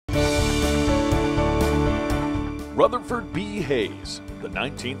Rutherford B. Hayes, the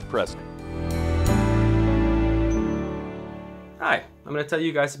 19th president. Hi, I'm going to tell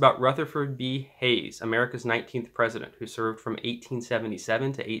you guys about Rutherford B. Hayes, America's 19th president, who served from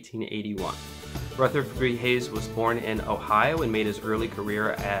 1877 to 1881. Rutherford B. Hayes was born in Ohio and made his early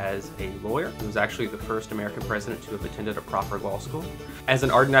career as a lawyer. He was actually the first American president to have attended a proper law school. As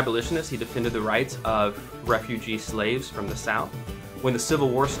an ardent abolitionist, he defended the rights of refugee slaves from the South. When the Civil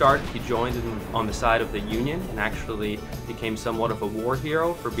War started, he joined on the side of the Union and actually became somewhat of a war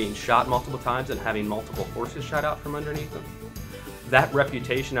hero for being shot multiple times and having multiple horses shot out from underneath him. That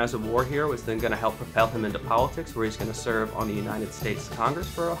reputation as a war hero is then going to help propel him into politics, where he's going to serve on the United States Congress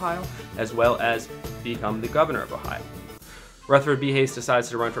for Ohio, as well as become the governor of Ohio. Rutherford B. Hayes decides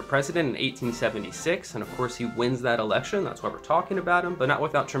to run for president in 1876, and of course he wins that election. That's why we're talking about him, but not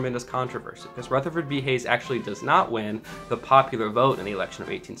without tremendous controversy, because Rutherford B. Hayes actually does not win the popular vote in the election of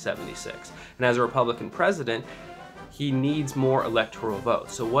 1876. And as a Republican president, he needs more electoral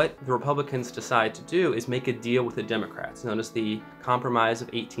votes. So what the Republicans decide to do is make a deal with the Democrats, known as the Compromise of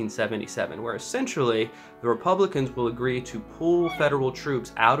 1877, where essentially the Republicans will agree to pull federal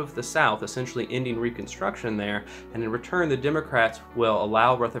troops out of the South, essentially ending Reconstruction there, and in return the Democrats will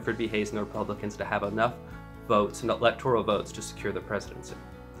allow Rutherford B. Hayes and the Republicans to have enough votes and electoral votes to secure the presidency.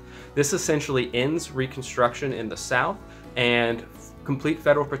 This essentially ends Reconstruction in the South, and complete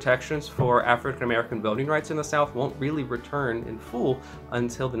federal protections for African American voting rights in the South won't really return in full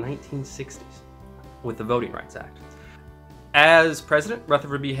until the 1960s with the Voting Rights Act. As president,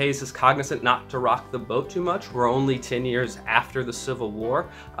 Rutherford B. Hayes is cognizant not to rock the boat too much. We're only 10 years after the Civil War.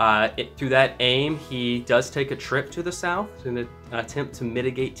 Through that aim, he does take a trip to the South in an attempt to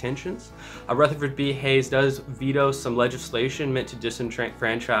mitigate tensions. Rutherford B. Hayes does veto some legislation meant to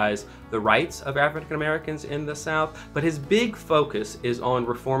disenfranchise the rights of African Americans in the South, but his big focus is on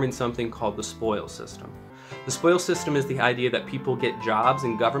reforming something called the spoils system. The spoils system is the idea that people get jobs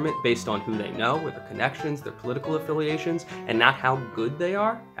in government based on who they know, with their connections, their political affiliations, and not how good they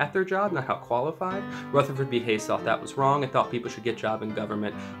are at their job, not how qualified. Rutherford B. Hayes thought that was wrong and thought people should get jobs in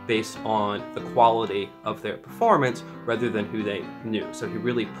government based on the quality of their performance rather than who they knew. So he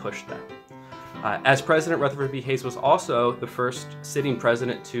really pushed that. As president, Rutherford B. Hayes was also the first sitting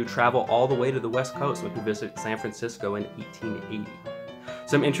president to travel all the way to the West Coast when he visited San Francisco in 1880.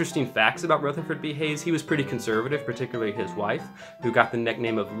 Some interesting facts about Rutherford B. Hayes: he was pretty conservative, particularly his wife, who got the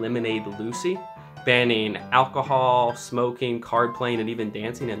nickname of Lemonade Lucy, banning alcohol, smoking, card playing, and even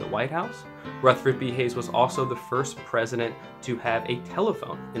dancing in the White House. Rutherford B. Hayes was also the first president to have a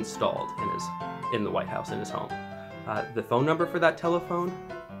telephone installed in the White House in his home. The phone number for that telephone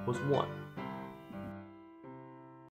was 1.